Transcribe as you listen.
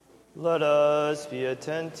Let us be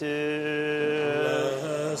attentive.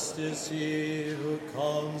 Blessed is he who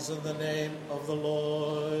comes in the name of the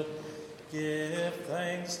Lord. Give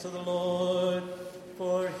thanks to the Lord,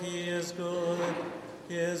 for he is good.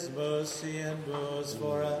 His mercy endures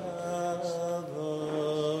forever.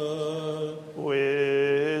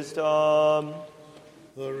 Wisdom.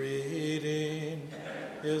 The reading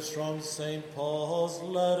is from St. Paul's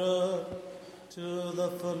letter to the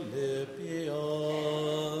Philippians.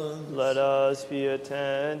 Let us be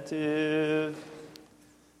attentive.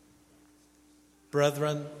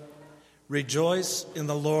 Brethren, rejoice in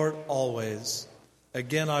the Lord always.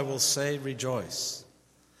 Again I will say, rejoice.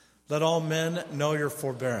 Let all men know your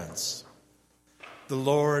forbearance. The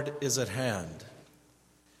Lord is at hand.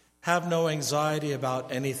 Have no anxiety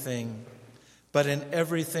about anything, but in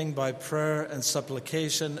everything by prayer and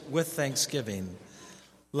supplication with thanksgiving,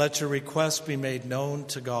 let your requests be made known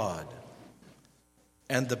to God.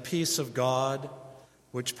 And the peace of God,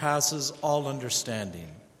 which passes all understanding,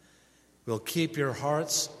 will keep your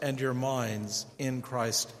hearts and your minds in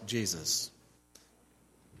Christ Jesus.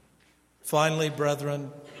 Finally,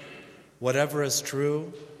 brethren, whatever is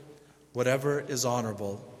true, whatever is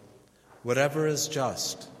honorable, whatever is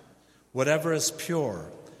just, whatever is pure,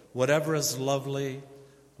 whatever is lovely,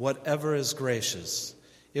 whatever is gracious,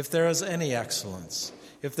 if there is any excellence,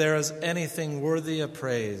 if there is anything worthy of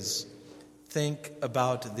praise, think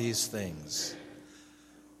about these things.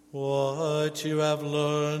 What you have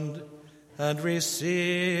learned and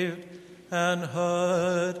received and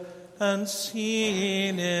heard and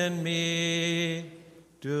seen in me,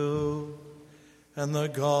 do, and the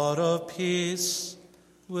God of peace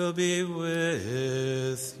will be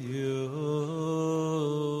with you.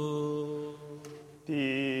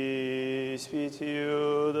 Peace be to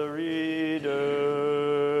you, the reader.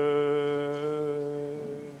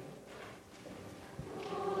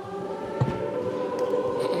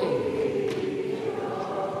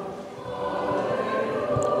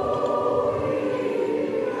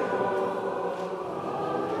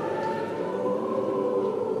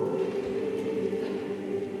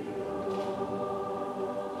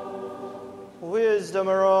 Wisdom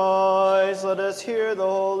arise, let us hear the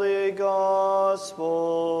holy gospel.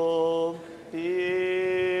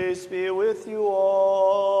 Peace be with you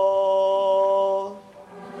all.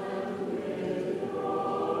 And with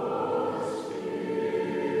your spirit.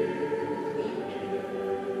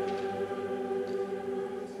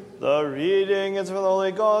 The reading is from the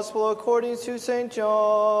Holy Gospel according to St.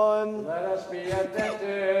 John. Let us be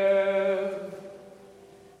attentive.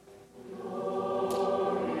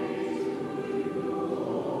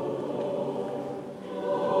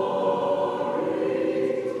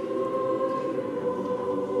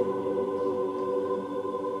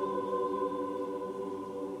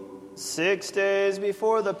 6 days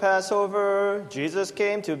before the Passover, Jesus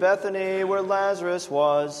came to Bethany where Lazarus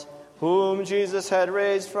was, whom Jesus had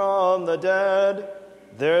raised from the dead.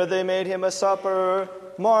 There they made him a supper.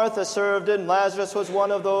 Martha served, and Lazarus was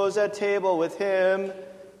one of those at table with him.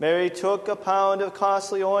 Mary took a pound of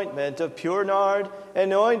costly ointment of pure nard,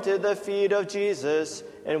 anointed the feet of Jesus,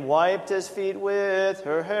 and wiped his feet with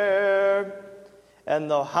her hair.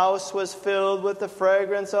 And the house was filled with the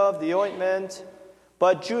fragrance of the ointment.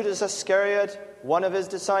 But Judas Iscariot, one of his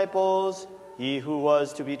disciples, he who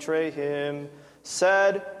was to betray him,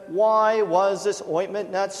 said, "Why was this ointment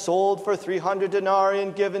not sold for 300 denarii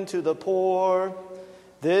and given to the poor?"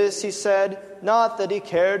 This he said, not that he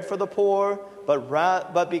cared for the poor,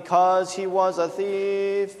 but because he was a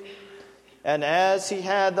thief. And as he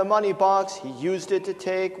had the money box, he used it to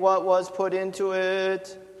take what was put into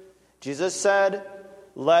it. Jesus said,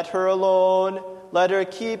 "Let her alone. Let her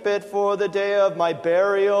keep it for the day of my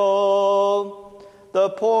burial. The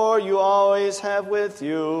poor you always have with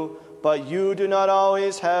you, but you do not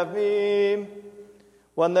always have me."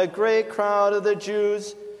 When the great crowd of the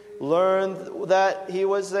Jews learned that he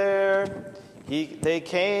was there, they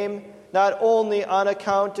came not only on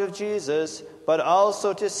account of Jesus, but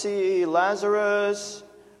also to see Lazarus,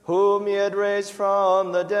 whom he had raised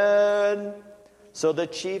from the dead. So the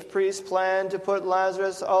chief priests planned to put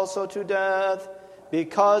Lazarus also to death,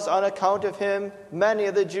 because on account of him, many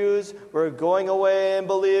of the Jews were going away and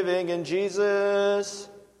believing in Jesus.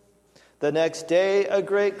 The next day, a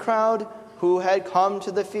great crowd who had come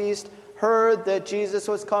to the feast heard that Jesus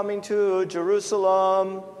was coming to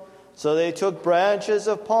Jerusalem. So they took branches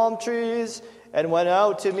of palm trees and went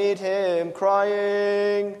out to meet him,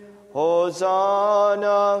 crying,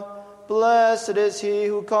 "Hosanna! Blessed is he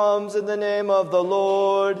who comes in the name of the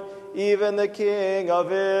Lord, even the King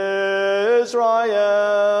of Israel."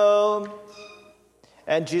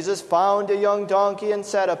 And Jesus found a young donkey and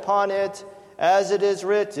sat upon it, as it is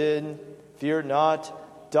written, Fear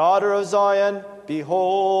not, daughter of Zion,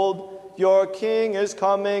 behold, your king is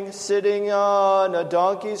coming, sitting on a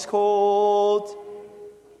donkey's colt.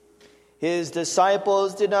 His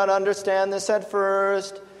disciples did not understand this at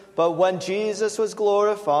first, but when Jesus was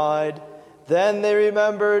glorified, then they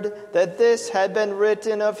remembered that this had been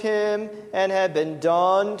written of him and had been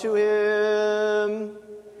done to him.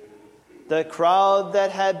 The crowd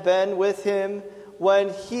that had been with him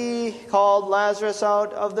when he called Lazarus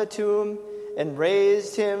out of the tomb and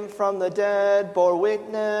raised him from the dead bore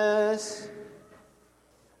witness.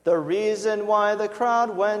 The reason why the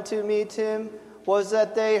crowd went to meet him was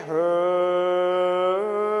that they heard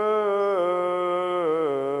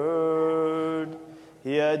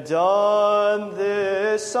he had done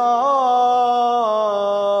this sign.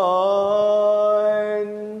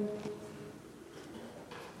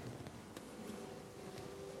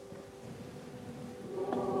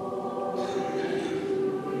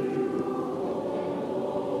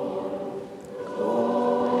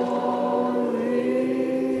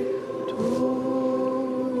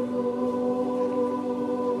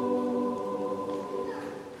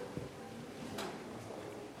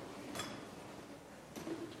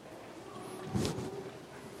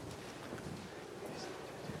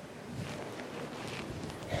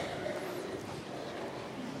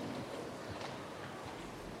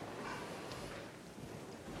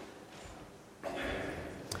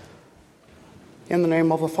 In the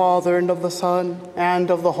name of the Father, and of the Son,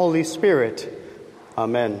 and of the Holy Spirit.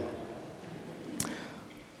 Amen.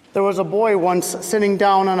 There was a boy once sitting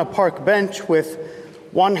down on a park bench with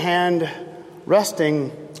one hand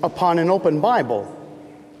resting upon an open Bible.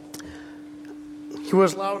 He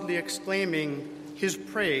was loudly exclaiming his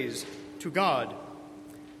praise to God.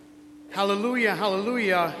 Hallelujah,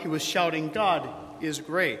 hallelujah, he was shouting, God is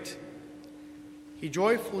great. He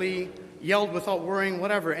joyfully yelled without worrying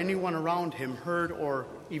whatever anyone around him heard or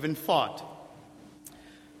even thought.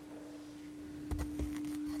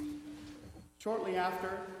 Shortly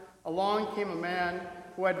after, along came a man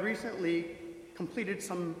who had recently completed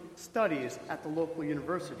some studies at the local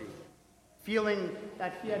university, feeling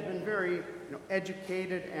that he had been very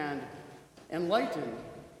educated and enlightened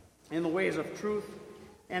in the ways of truth,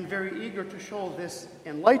 and very eager to show this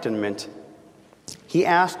enlightenment. He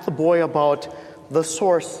asked the boy about the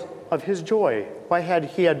source of his joy. Why had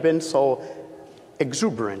he been so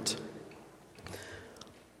exuberant?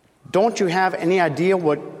 Don't you have any idea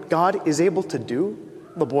what God is able to do?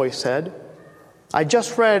 The boy said. I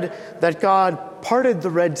just read that God parted the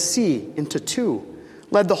Red Sea into two,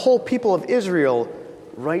 led the whole people of Israel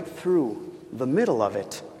right through the middle of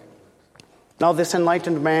it. Now this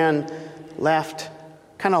enlightened man laughed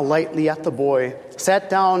kind of lightly at the boy, sat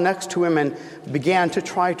down next to him, and began to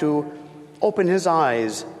try to open his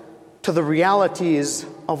eyes to the realities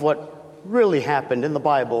of what really happened in the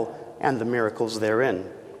Bible and the miracles therein.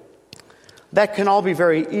 That can all be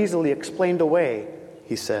very easily explained away,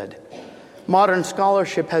 he said. Modern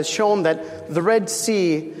scholarship has shown that the Red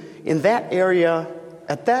Sea in that area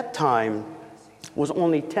at that time was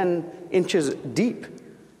only 10 inches deep.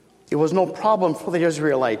 It was no problem for the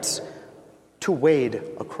Israelites to wade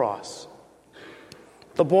across.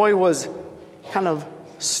 The boy was kind of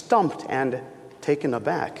stumped and taken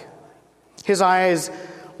aback. His eyes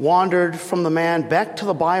wandered from the man back to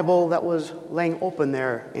the Bible that was laying open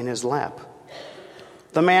there in his lap.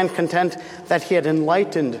 The man, content that he had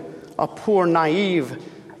enlightened a poor, naive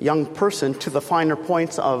young person to the finer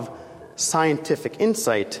points of scientific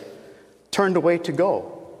insight, turned away to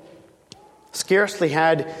go. Scarcely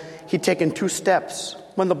had he taken 2 steps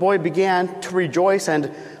when the boy began to rejoice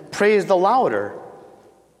and praise the louder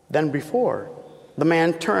than before. The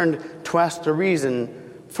man turned to ask the reason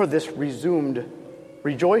for this resumed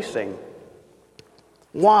rejoicing.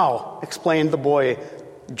 Wow, explained the boy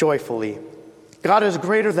joyfully. God is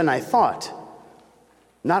greater than I thought.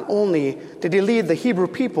 Not only did he lead the Hebrew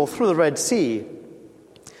people through the Red Sea,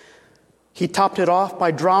 he topped it off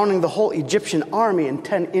by drowning the whole Egyptian army in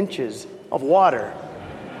 10 inches of water.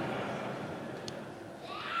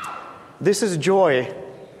 This is joy,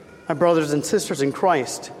 my brothers and sisters in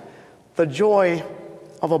Christ, the joy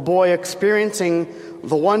of a boy experiencing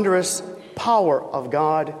the wondrous power of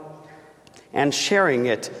God and sharing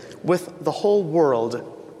it with the whole world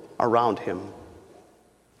around him.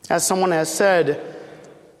 As someone has said,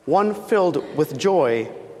 one filled with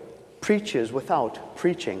joy preaches without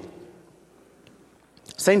preaching.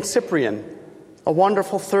 Saint Cyprian, a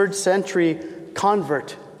wonderful 3rd century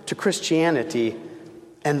convert to Christianity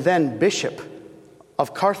and then bishop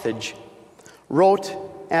of Carthage, wrote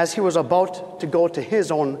as he was about to go to his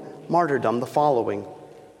own martyrdom, the following: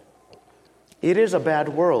 "It is a bad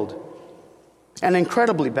world, an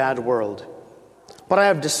incredibly bad world, but I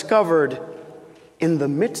have discovered in the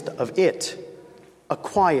midst of it a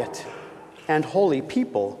quiet and holy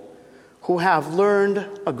people who have learned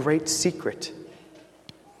a great secret.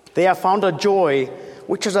 They have found a joy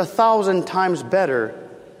which is 1,000 times better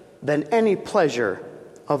than any pleasure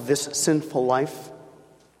of this sinful life.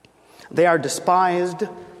 They are despised,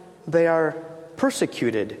 they are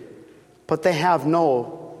persecuted, but they have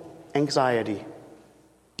no anxiety.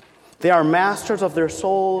 They are masters of their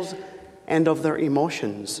souls and of their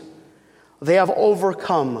emotions. They have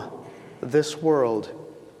overcome this world.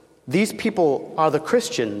 These people are the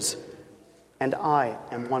Christians, and I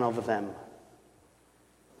am one of them."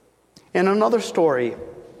 In another story,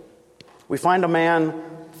 we find a man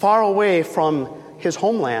far away from his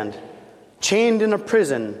homeland, chained in a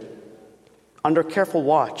prison, under careful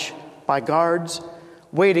watch by guards,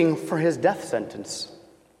 waiting for his death sentence.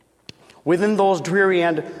 Within those dreary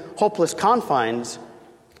and hopeless confines,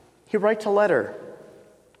 he writes a letter,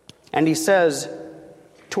 and he says,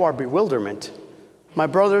 to our bewilderment, "My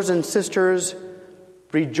brothers and sisters,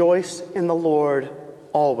 rejoice in the Lord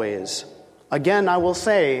always. Again, I will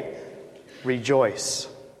say, rejoice."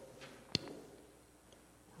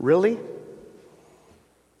 Really?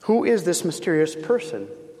 Who is this mysterious person?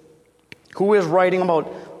 Who is writing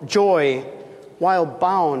about joy while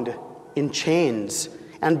bound in chains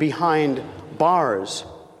and behind bars?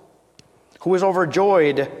 Who is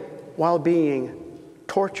overjoyed while being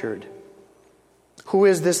tortured? Who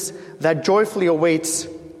is this that joyfully awaits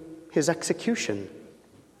his execution?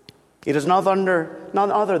 It is none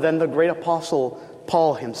other than the great apostle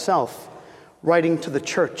Paul himself, writing to the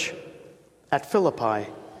church at Philippi,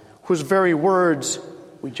 whose very words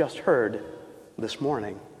we just heard this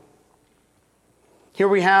morning. Here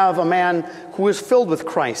we have a man who is filled with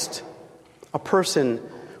Christ, a person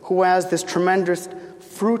who has this tremendous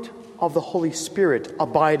fruit of the Holy Spirit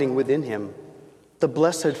abiding within him, the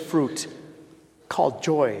blessed fruit called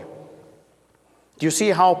joy. Do you see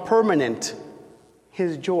how permanent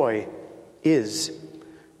his joy is?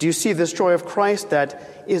 Do you see this joy of Christ that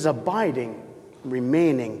is abiding,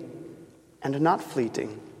 remaining, and not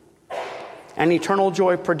fleeting? An eternal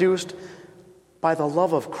joy produced by the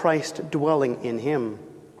love of Christ dwelling in him,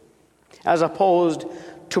 as opposed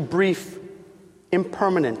to brief,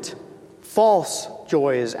 impermanent, false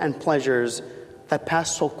joys and pleasures that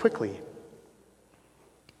pass so quickly.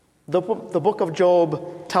 The book of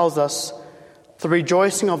Job tells us the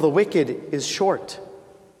rejoicing of the wicked is short,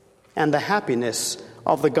 and the happiness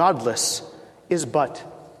of the godless is but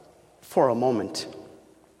for a moment.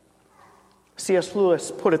 C.S.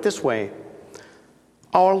 Lewis put it this way: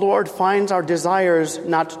 "Our Lord finds our desires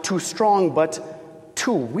not too strong, but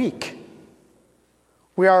too weak.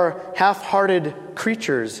 We are half-hearted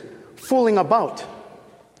creatures fooling about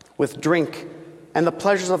with drink and the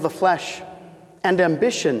pleasures of the flesh and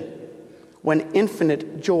ambition when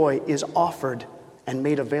infinite joy is offered and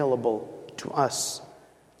made available to us.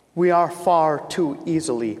 We are far too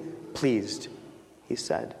easily pleased," he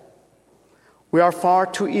said. We are far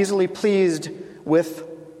too easily pleased with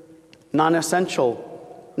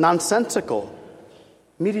non-essential, nonsensical,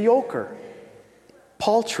 mediocre,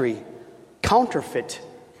 paltry, counterfeit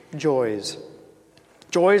joys.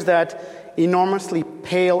 Joys that enormously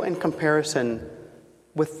pale in comparison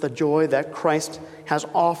with the joy that Christ has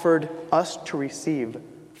offered us to receive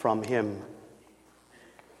from him.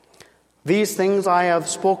 "These things I have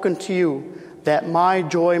spoken to you, that my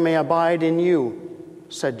joy may abide in you,"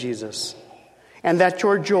 said Jesus, "and that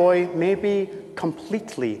your joy may be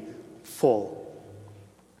completely full."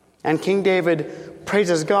 And King David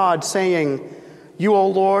praises God, saying, "You, O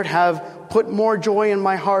Lord, have put more joy in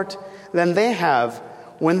my heart than they have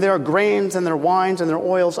when their grains and their wines and their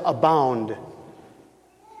oils abound."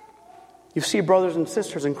 You see, brothers and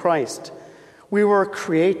sisters in Christ, we were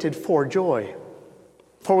created for joy,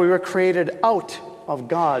 for we were created out of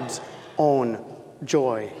God's own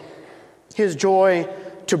joy. His joy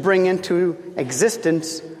to bring into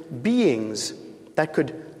existence beings that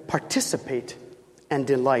could participate and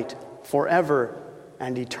delight forever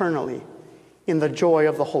and eternally in the joy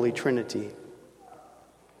of the Holy Trinity.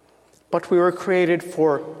 But we were created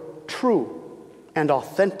for true and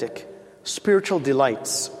authentic spiritual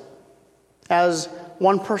delights. As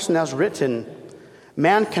one person has written,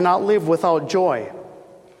 man cannot live without joy.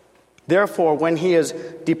 Therefore, when he is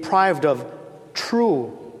deprived of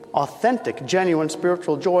true, authentic, genuine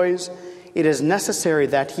spiritual joys, it is necessary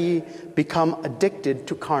that he become addicted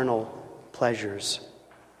to carnal pleasures.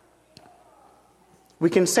 we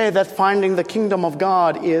can say that finding the kingdom of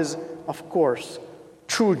God is, of course,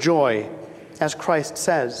 true joy, as Christ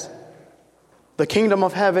says. The kingdom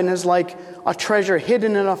of heaven is like a treasure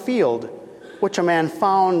hidden in a field, which a man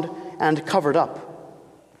found and covered up.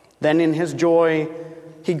 Then in his joy,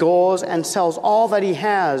 he goes and sells all that he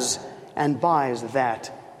has and buys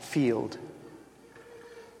that field.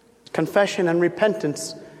 Confession and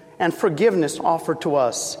repentance and forgiveness offered to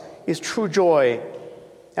us is true joy,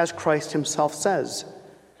 as Christ himself says.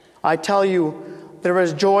 I tell you, there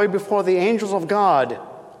is joy before the angels of God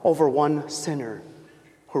over one sinner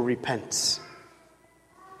who repents.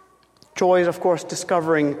 Joy is, of course,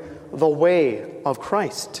 discovering the way of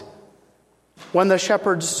Christ. When the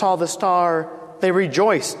shepherds saw the star, they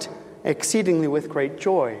rejoiced exceedingly with great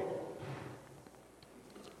joy.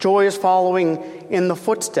 Joy is following in the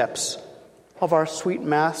footsteps of our sweet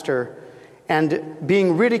Master and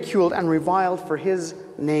being ridiculed and reviled for his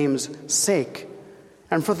name's sake,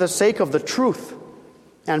 and for the sake of the truth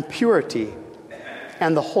and purity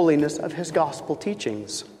and the holiness of his gospel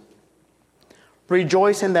teachings.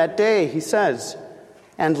 Rejoice in that day, he says,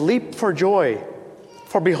 and leap for joy,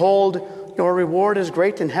 for behold, your reward is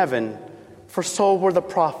great in heaven, for so were the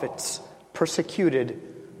prophets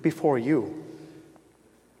persecuted before you.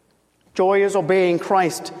 Joy is obeying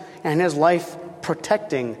Christ and his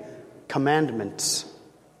life-protecting commandments.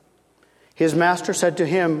 His master said to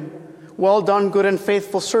him, "Well done, good and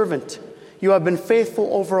faithful servant. You have been faithful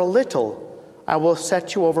over a little. I will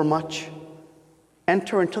set you over much.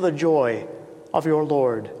 Enter into the joy of your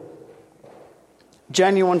Lord."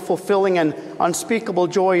 Genuine, fulfilling, and unspeakable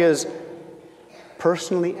joy is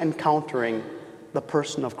personally encountering the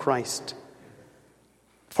person of Christ.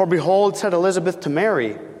 "For behold," said Elizabeth to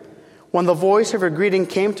Mary, "when the voice of your greeting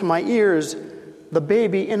came to my ears, the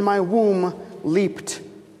baby in my womb leaped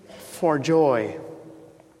for joy."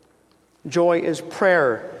 Joy is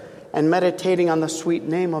prayer and meditating on the sweet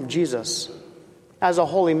name of Jesus, as a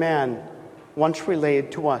holy man once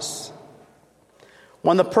relayed to us.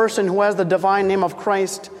 When the person who has the divine name of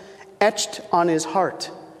Christ etched on his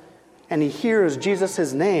heart, and he hears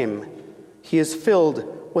Jesus' name, he is filled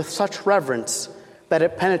with such reverence that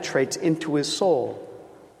it penetrates into his soul.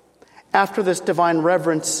 After this divine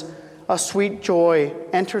reverence, a sweet joy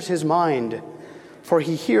enters his mind, for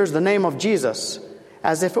he hears the name of Jesus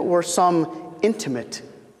as if it were some intimate,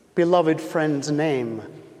 beloved friend's name.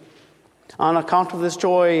 On account of this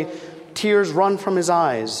joy, tears run from his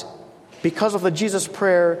eyes. Because of the Jesus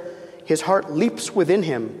prayer, his heart leaps within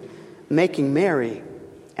him, making merry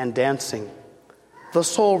and dancing. The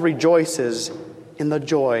soul rejoices in the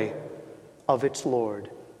joy of its Lord.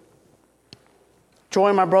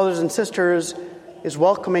 Joy, my brothers and sisters, is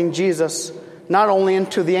welcoming Jesus not only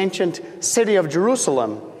into the ancient city of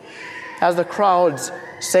Jerusalem, as the crowds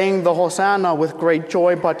sang the Hosanna with great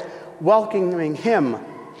joy, but welcoming him,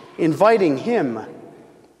 inviting him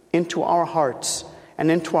into our hearts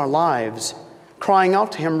and into our lives, crying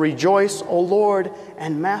out to him, "Rejoice, O Lord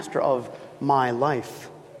and Master of my life."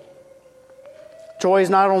 Joy is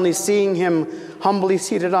not only seeing him humbly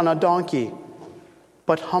seated on a donkey,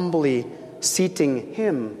 but humbly seating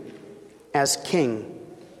him as King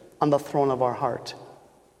on the throne of our heart.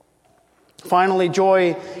 Finally,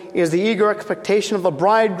 joy is the eager expectation of the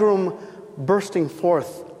bridegroom bursting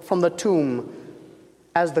forth from the tomb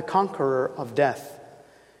as the conqueror of death,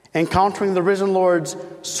 encountering the risen Lord's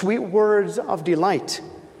sweet words of delight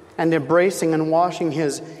and embracing and washing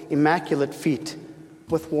his immaculate feet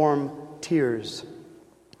with warm tears.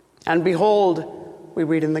 And behold, we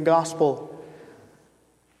read in the gospel,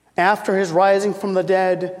 after his rising from the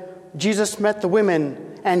dead, Jesus met the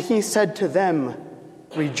women, and he said to them,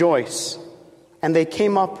 "Rejoice." And they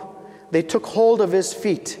came up, they took hold of his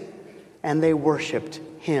feet, and they worshiped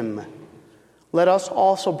him. Let us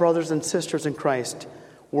also, brothers and sisters in Christ,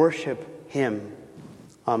 worship him.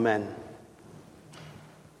 Amen.